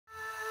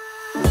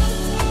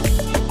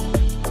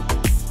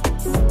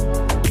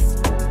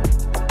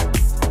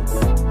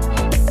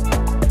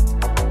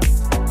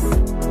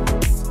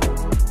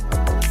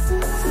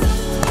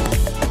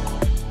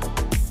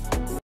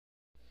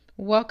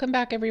Welcome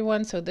back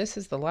everyone. So this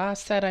is the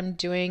last set I'm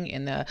doing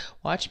in the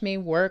Watch Me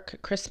Work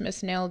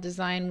Christmas Nail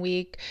Design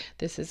Week.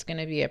 This is going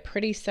to be a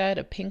pretty set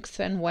of pinks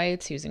and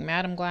whites using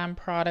Madam Glam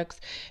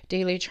products,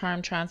 Daily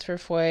Charme Transfer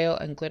Foil,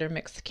 and Glitter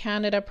Mix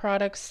Canada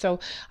products. So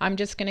I'm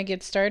just going to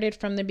get started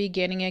from the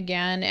beginning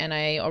again, and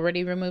I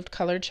already removed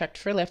color, checked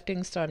for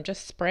lifting, so I'm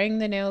just spraying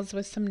the nails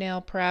with some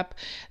nail prep.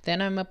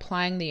 Then I'm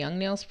applying the Young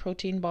Nails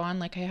Protein Bond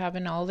like I have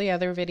in all the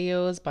other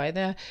videos by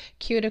the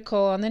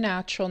cuticle on the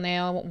natural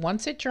nail.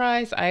 Once it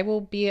dries, I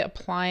will be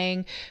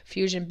applying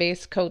Fusion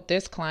Base Coat.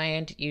 This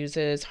client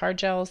uses hard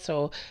gel,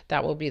 so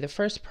that will be the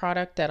first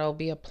product that I'll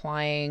be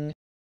applying.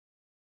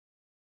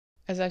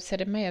 As I've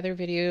said in my other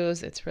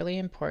videos, it's really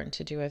important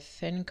to do a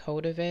thin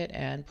coat of it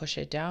and push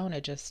it down.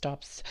 It just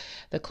stops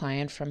the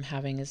client from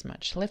having as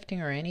much lifting,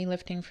 or any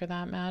lifting for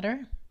that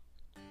matter.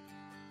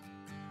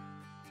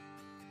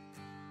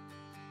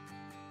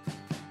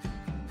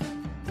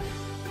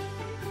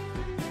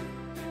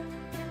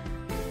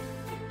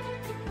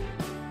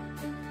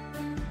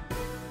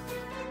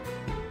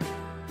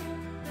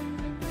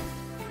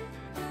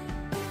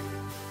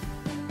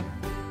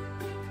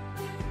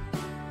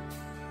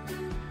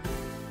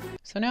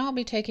 So now I'll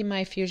be taking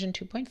my Fusion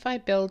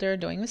 2.5 builder,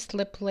 doing the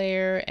slip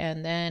layer,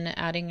 and then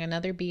adding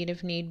another bead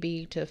if need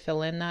be to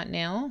fill in that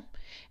nail.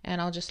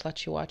 And I'll just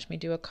let you watch me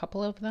do a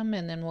couple of them,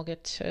 and then we'll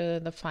get to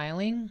the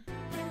filing.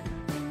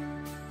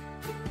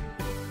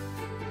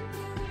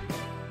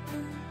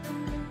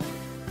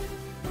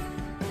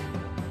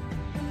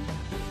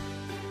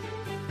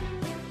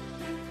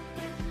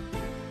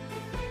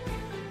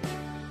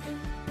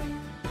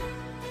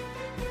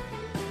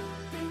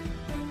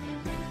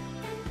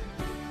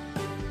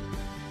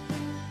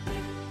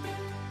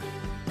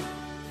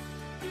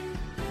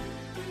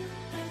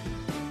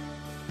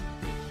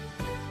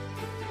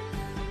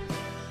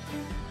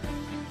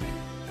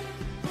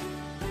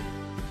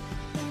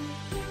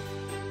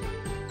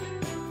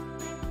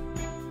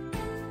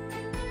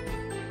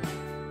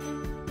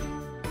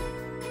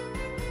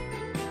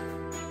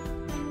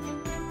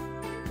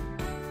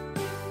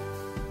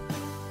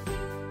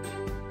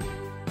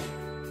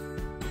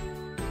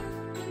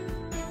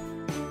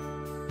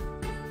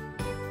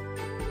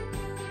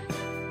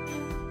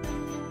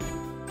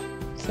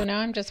 So now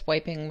I'm just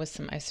wiping with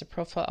some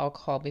isopropyl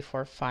alcohol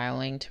before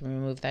filing to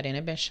remove that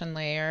inhibition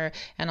layer,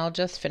 and I'll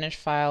just finish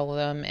file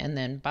them and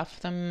then buff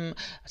them.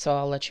 So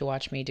I'll let you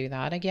watch me do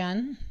that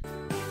again.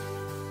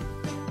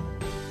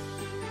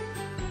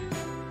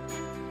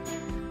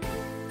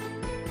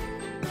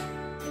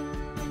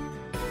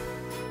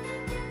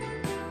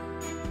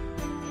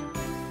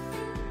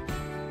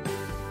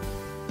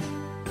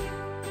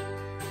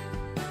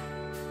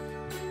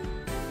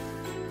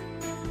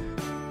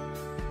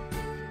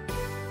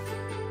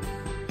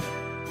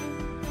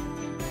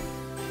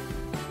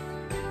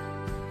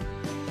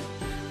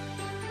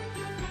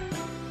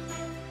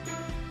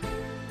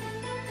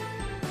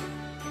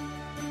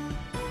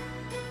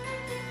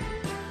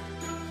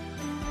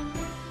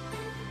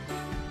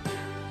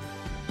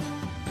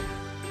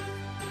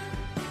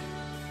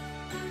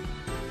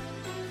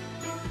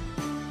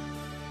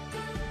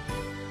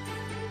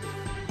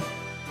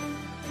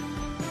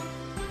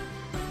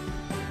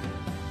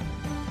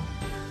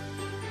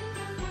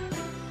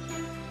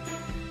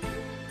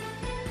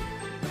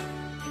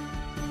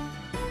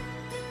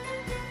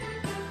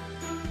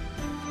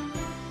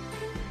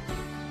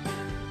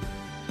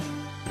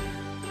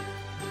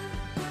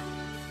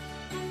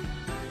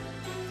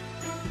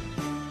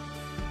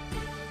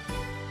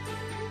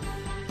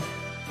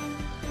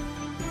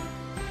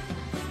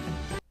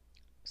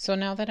 So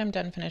now that I'm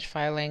done finished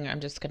filing, I'm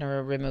just going to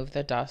remove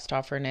the dust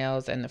off her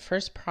nails. And the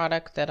first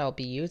product that I'll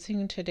be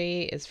using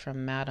today is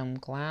from Madam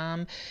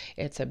Glam.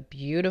 It's a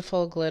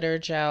beautiful glitter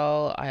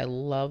gel. I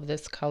love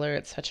this color.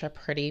 It's such a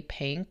pretty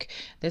pink.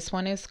 This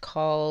one is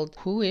called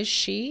Who Is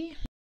She?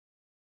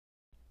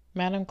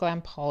 Madam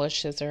Glam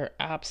polishes are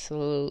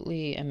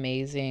absolutely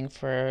amazing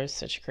for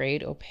such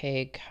great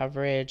opaque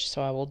coverage.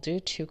 So I will do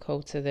 2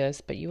 coats of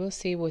this, but you will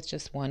see with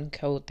just 1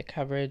 coat the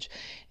coverage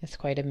is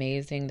quite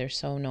amazing. They're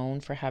so known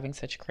for having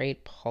such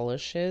great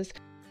polishes.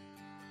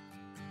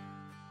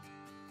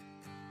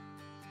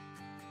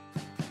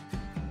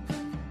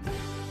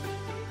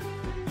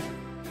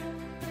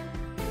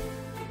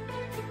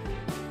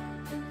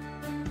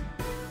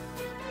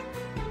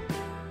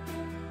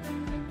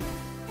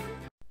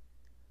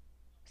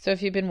 So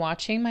if you've been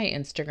watching my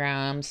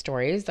Instagram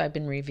stories, I've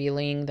been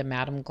revealing the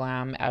Madam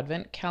Glam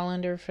Advent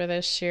Calendar for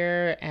this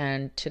year,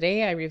 and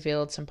today I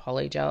revealed some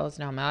polygels.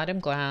 Now Madam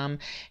Glam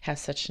has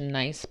such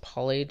nice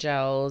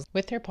polygels.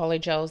 With their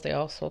polygels, they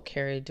also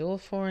carry dual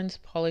forms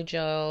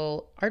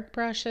polygel art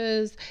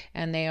brushes,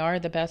 and they are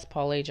the best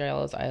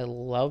polygels. I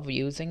love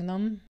using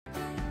them.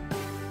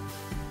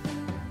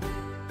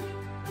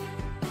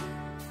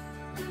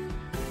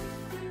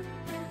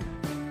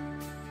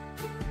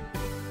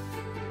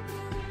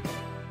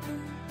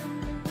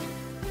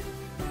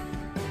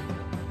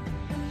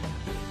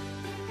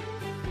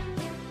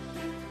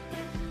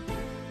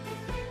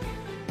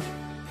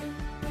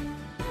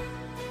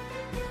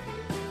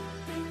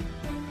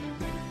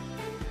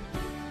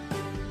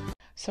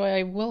 So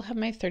I will have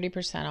my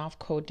 30% off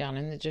code down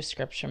in the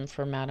description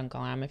for Madam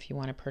Glam if you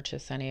want to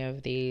purchase any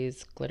of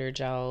these glitter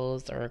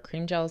gels or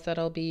cream gels that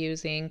I'll be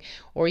using,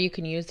 or you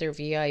can use their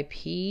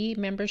VIP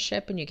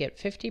membership and you get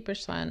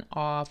 50%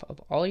 off of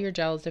all your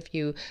gels if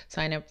you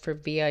sign up for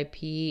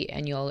VIP,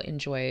 and you'll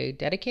enjoy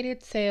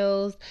dedicated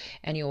sales,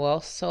 and you'll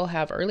also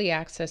have early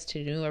access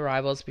to new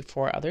arrivals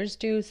before others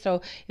do.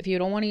 So if you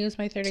don't want to use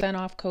my 30%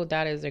 off code,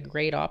 that is a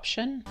great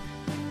option.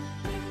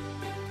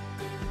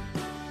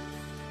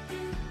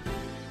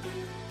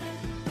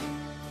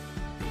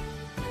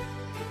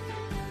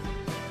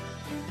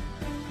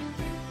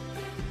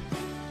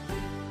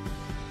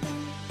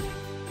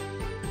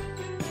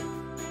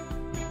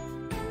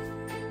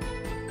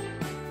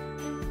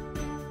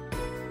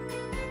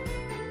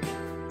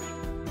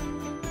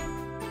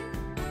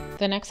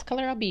 The next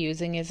color I'll be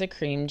using is a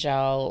cream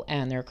gel,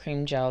 and their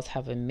cream gels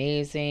have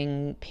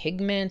amazing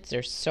pigments.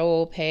 They're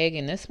so opaque,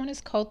 and this one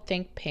is called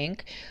Think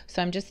Pink.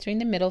 So I'm just doing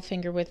the middle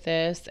finger with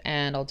this,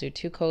 and I'll do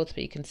 2 coats,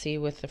 but you can see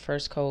with the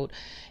first coat,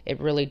 it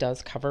really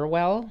does cover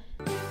well.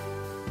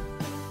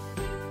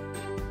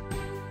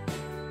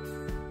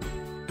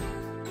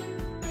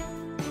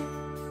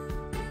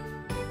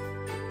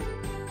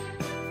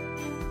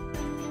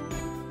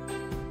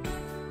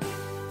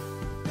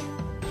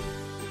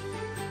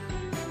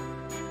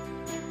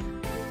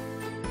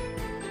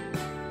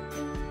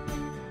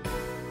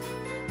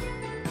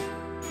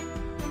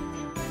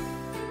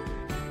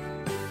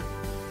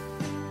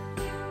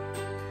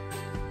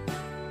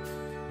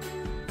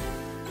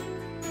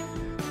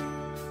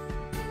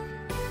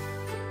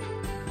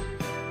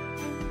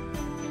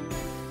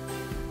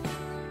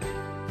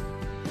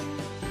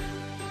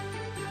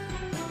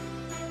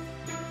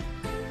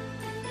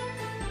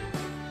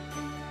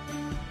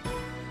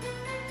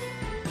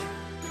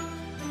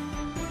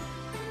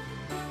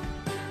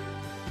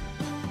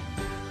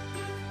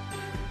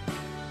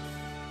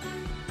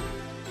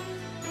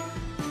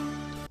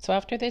 So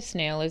after this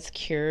nail is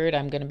cured,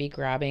 I'm going to be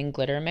grabbing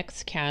Glitter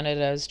Mix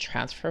Canada's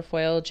transfer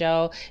foil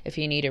gel. If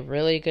you need a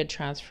really good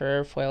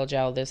transfer foil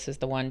gel, this is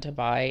the one to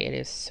buy. It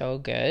is so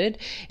good,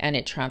 and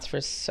it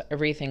transfers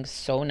everything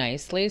so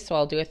nicely. So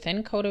I'll do a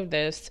thin coat of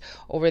this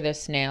over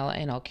this nail,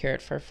 and I'll cure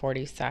it for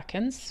 40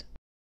 seconds.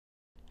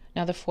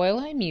 Now the foil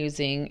I'm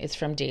using is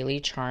from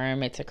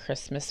Charme. It's a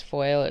Christmas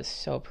foil. It's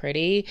so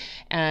pretty.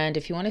 And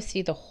if you want to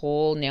see the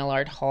whole nail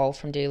art haul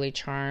from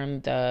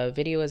Charme, the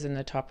video is in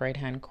the top right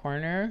hand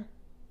corner.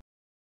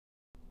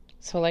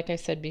 So like I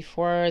said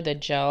before, the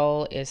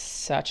gel is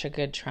such a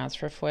good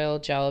transfer foil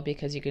gel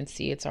because you can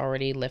see it's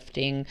already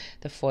lifting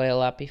the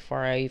foil up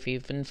before I've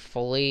even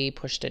fully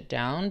pushed it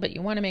down. But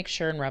you want to make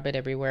sure and rub it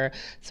everywhere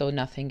so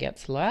nothing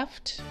gets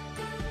left.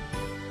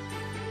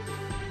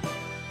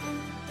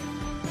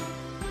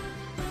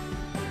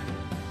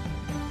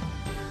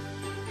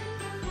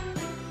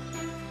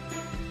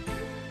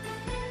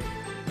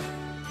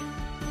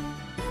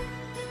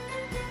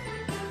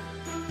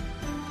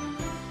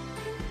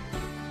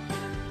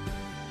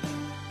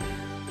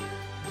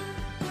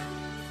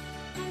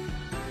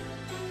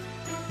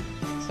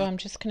 So I'm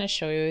just going to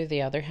show you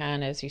the other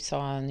hand. As you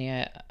saw on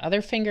the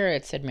other finger,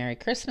 it said Merry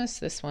Christmas.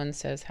 This one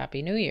says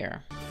Happy New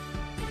Year.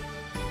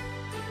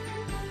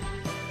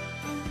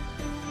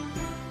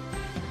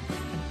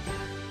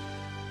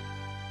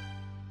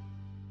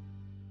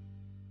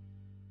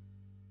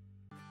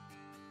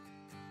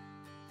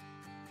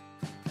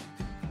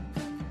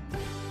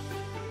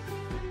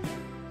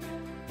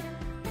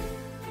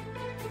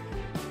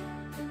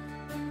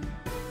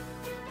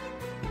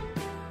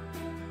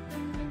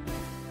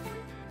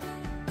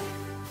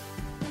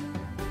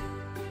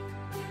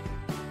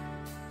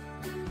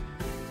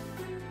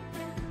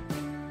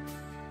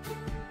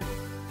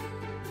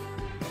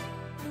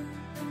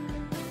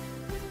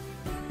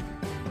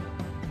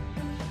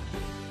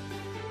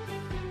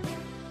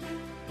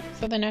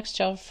 So the next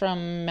gel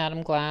from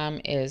Madam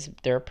Glam is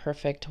their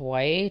Perfect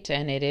White,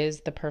 and it is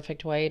the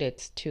Perfect White.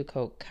 It's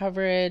 2-coat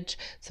coverage.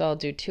 So I'll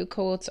do 2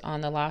 coats on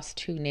the last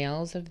 2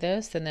 nails of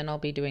this, and then I'll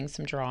be doing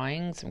some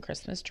drawing, some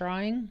Christmas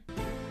drawing.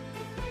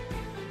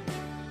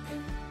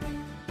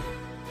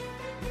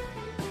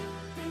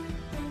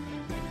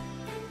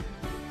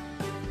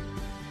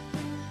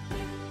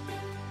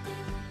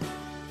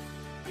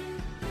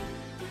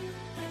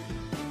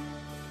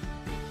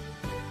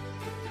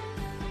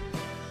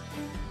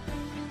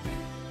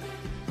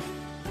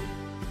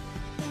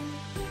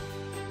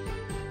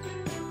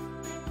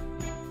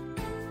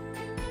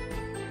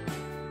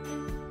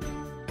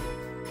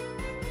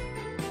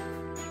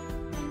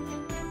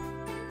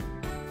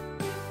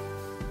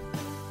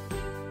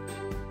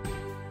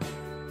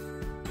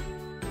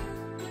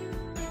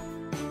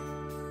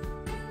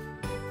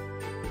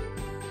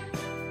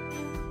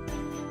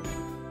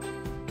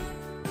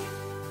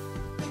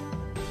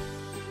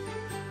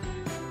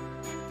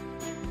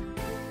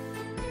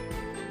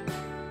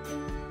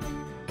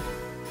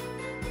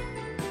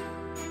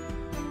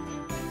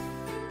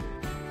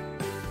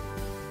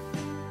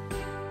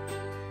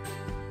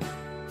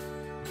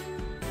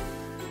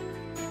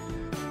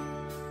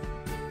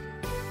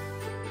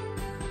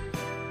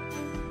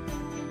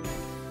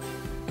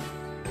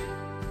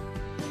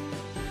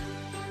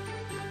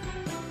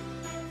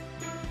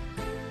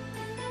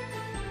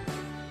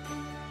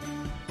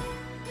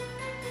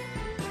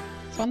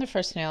 So on the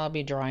first nail, I'll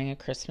be drawing a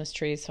Christmas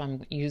tree. So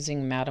I'm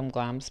using Madame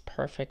Glam's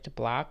Perfect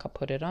Black. I'll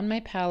put it on my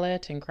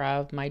palette and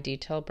grab my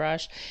detail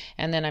brush.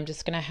 And then I'm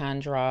just going to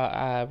hand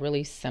draw a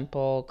really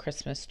simple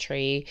Christmas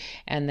tree.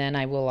 And then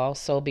I will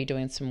also be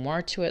doing some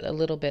more to it a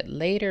little bit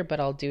later, but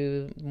I'll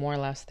do more or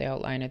less the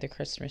outline of the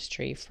Christmas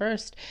tree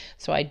first.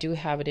 So I do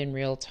have it in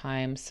real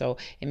time. So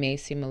it may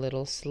seem a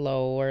little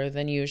slower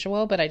than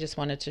usual, but I just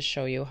wanted to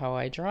show you how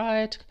I draw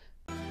it.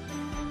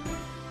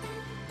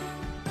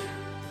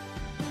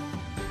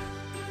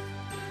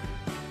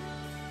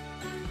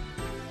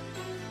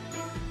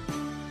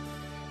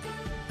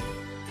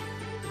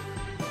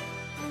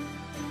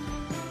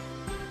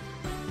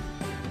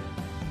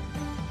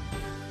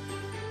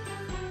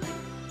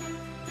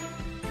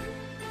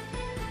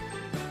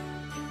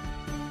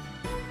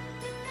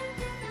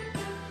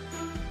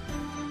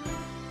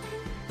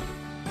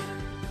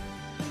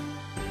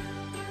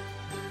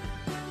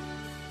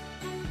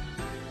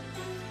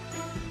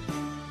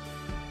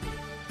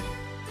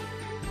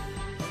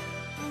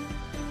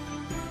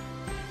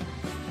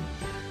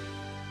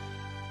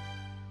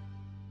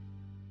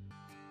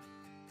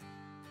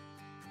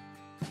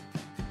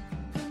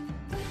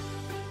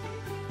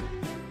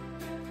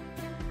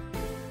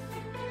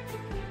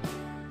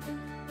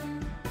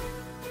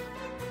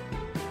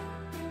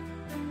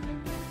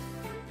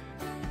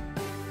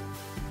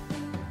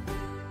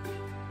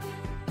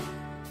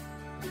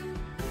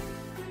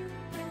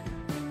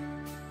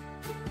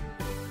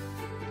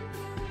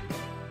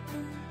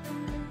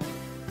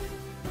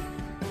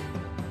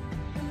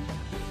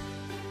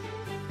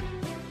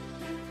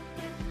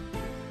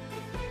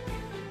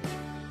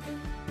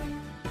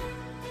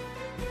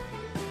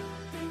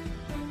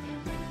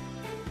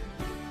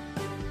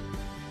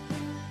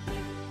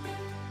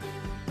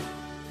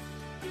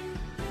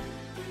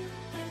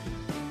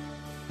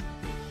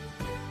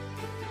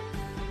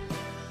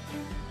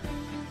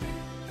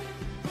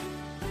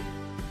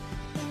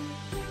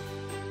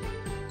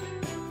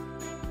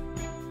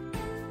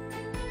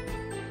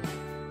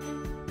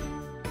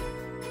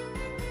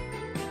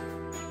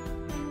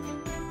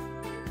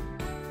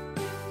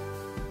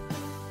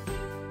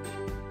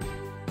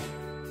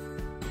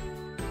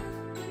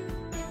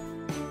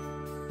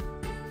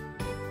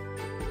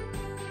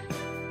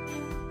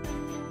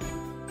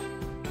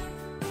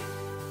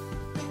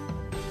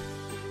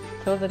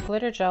 So the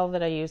glitter gel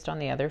that I used on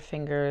the other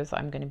fingers,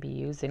 I'm going to be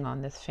using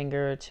on this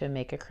finger to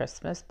make a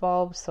Christmas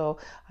bulb. So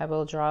I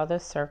will draw the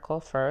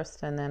circle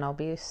first, and then I'll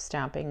be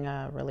stamping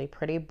a really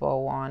pretty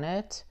bow on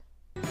it.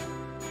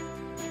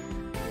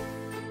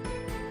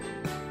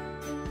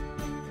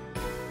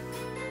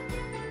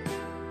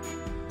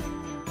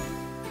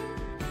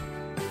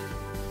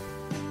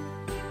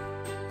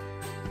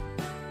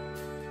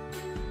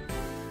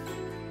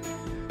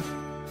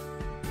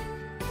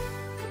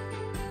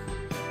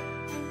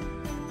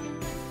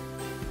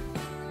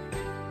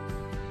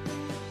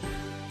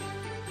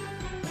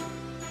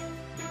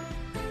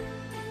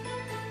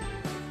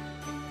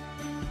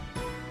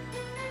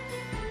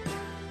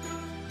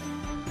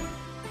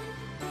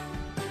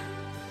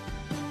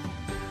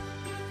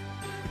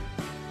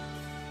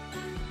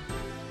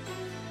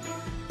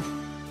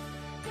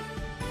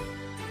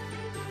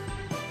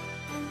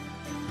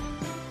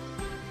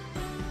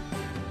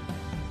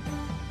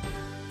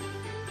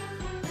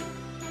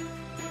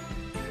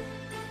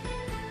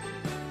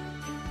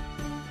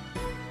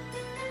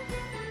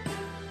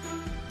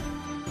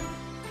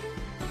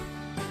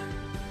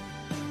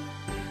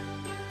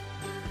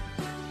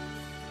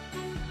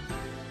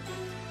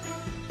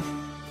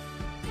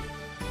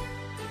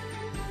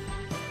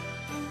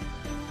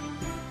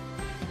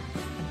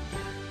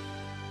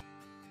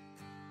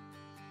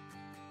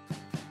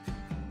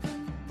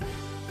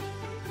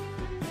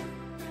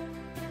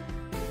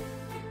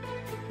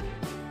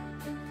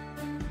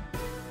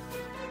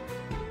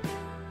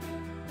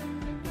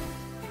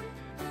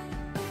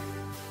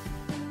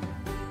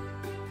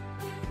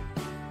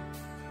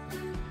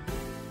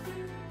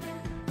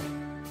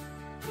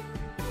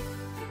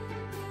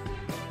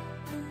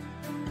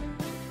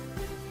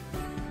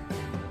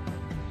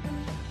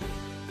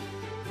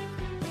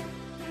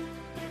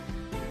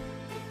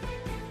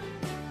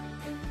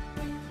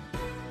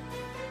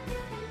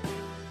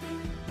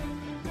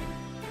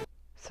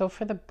 So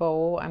for the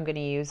bow, I'm going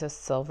to use a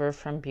silver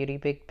from Beauty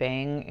Big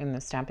Bang in the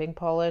stamping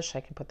polish.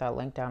 I can put that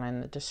link down in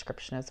the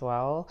description as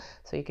well,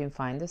 so you can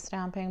find the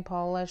stamping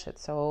polish.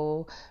 It's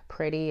so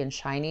pretty and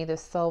shiny,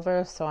 this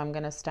silver. So I'm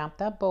going to stamp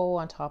that bow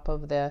on top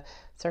of the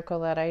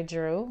circle that I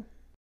drew.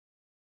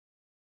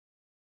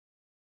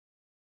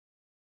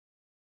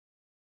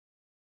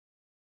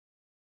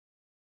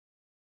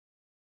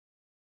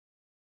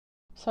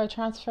 So I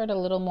transferred a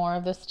little more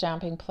of the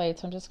stamping plate,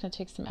 so I'm just going to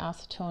take some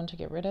acetone to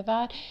get rid of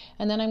that.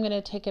 And then I'm going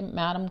to take a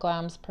Madame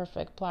Glam's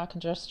Perfect Black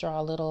and just draw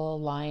a little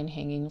line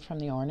hanging from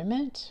the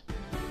ornament.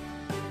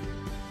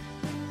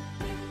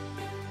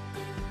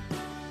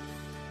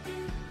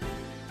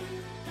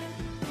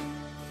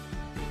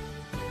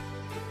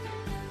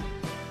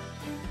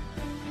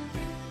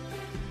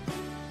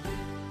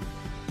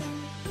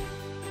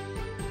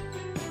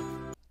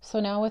 So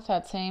now with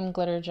that same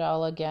glitter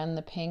gel, again,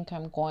 the pink,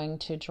 I'm going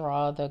to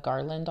draw the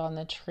garland on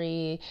the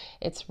tree.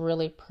 It's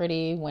really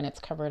pretty when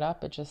it's covered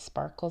up. It just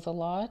sparkles a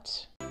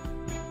lot.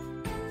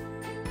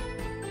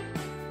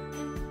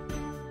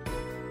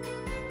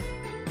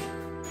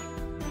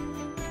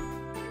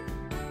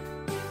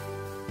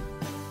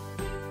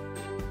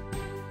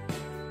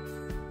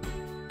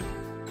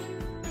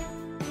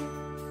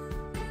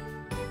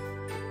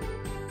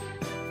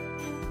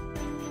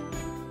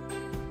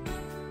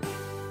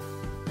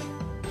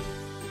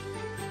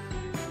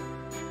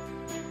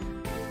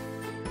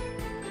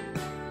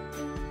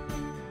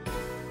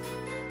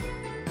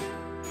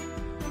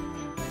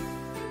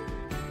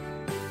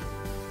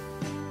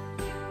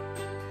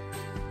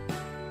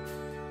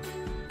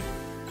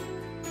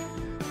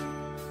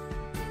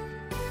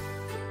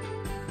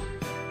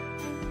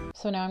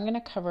 So now I'm going to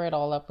cover it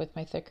all up with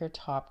my thicker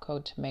top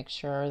coat to make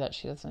sure that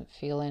she doesn't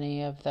feel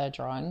any of the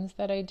drawings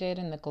that I did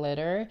in the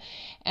glitter.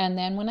 And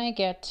then when I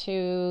get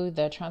to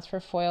the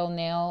transfer foil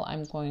nail,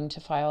 I'm going to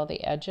file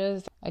the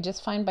edges. I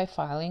just find by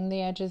filing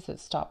the edges, it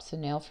stops the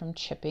nail from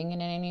chipping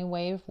in any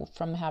way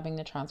from having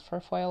the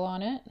transfer foil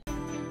on it.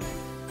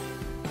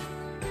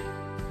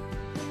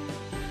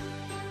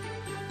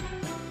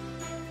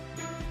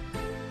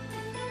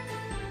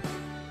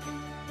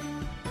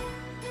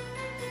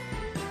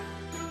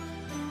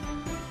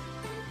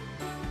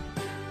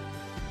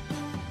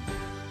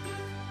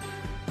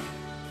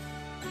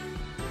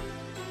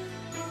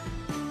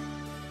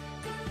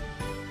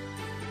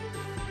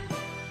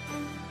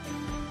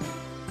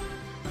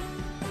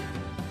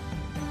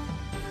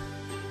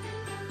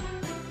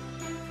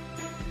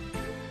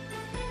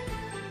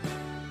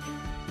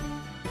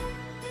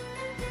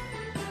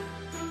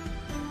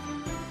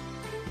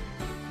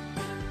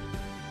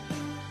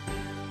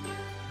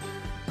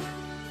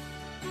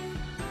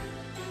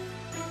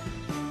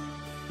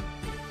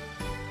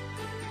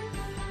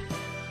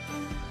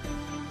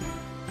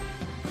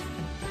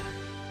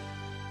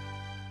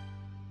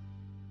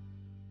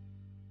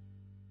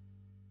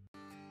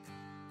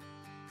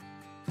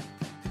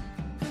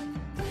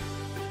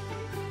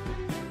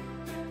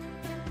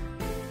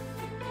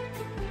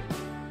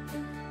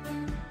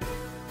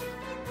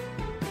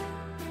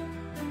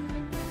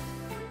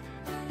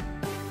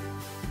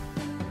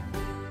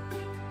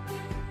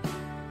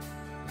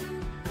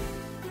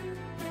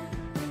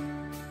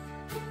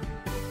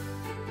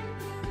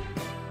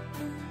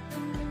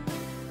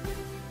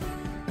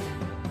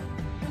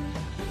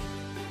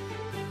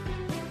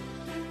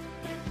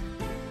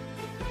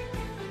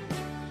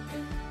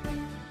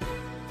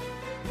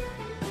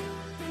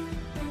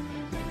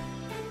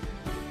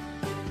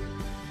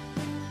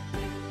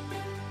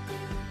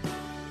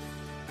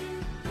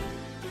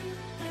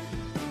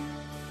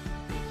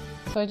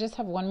 So I just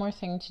have one more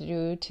thing to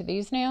do to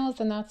these nails,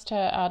 and that's to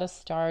add a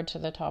star to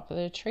the top of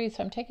the tree.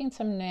 So I'm taking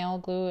some nail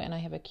glue and I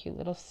have a cute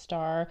little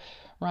star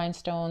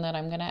rhinestone that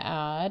I'm going to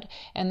add.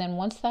 And then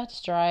once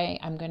that's dry,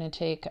 I'm going to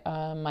take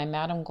my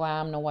Madam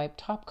Glam No Wipe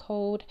top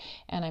coat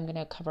and I'm going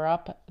to cover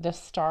up the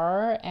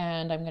star,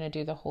 and I'm going to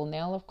do the whole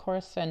nail, of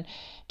course, and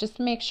just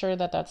make sure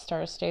that that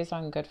star stays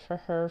on good for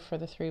her for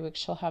the 3 weeks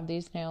she'll have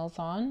these nails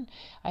on.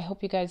 I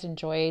hope you guys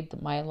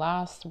enjoyed my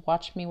last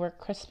Watch Me Work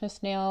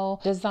Christmas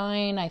nail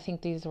design. I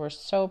think these were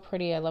so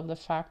pretty. I love the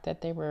fact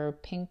that they were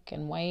pink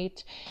and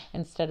white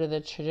instead of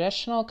the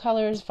traditional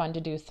colors. Fun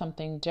to do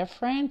something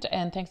different.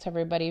 And thanks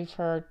everybody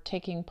for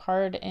taking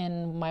part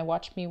in my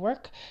Watch Me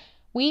Work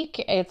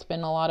week. It's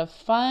been a lot of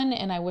fun,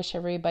 and I wish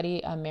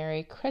everybody a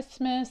Merry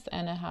Christmas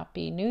and a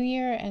Happy New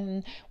Year,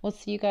 and we'll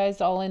see you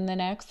guys all in the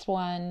next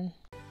one.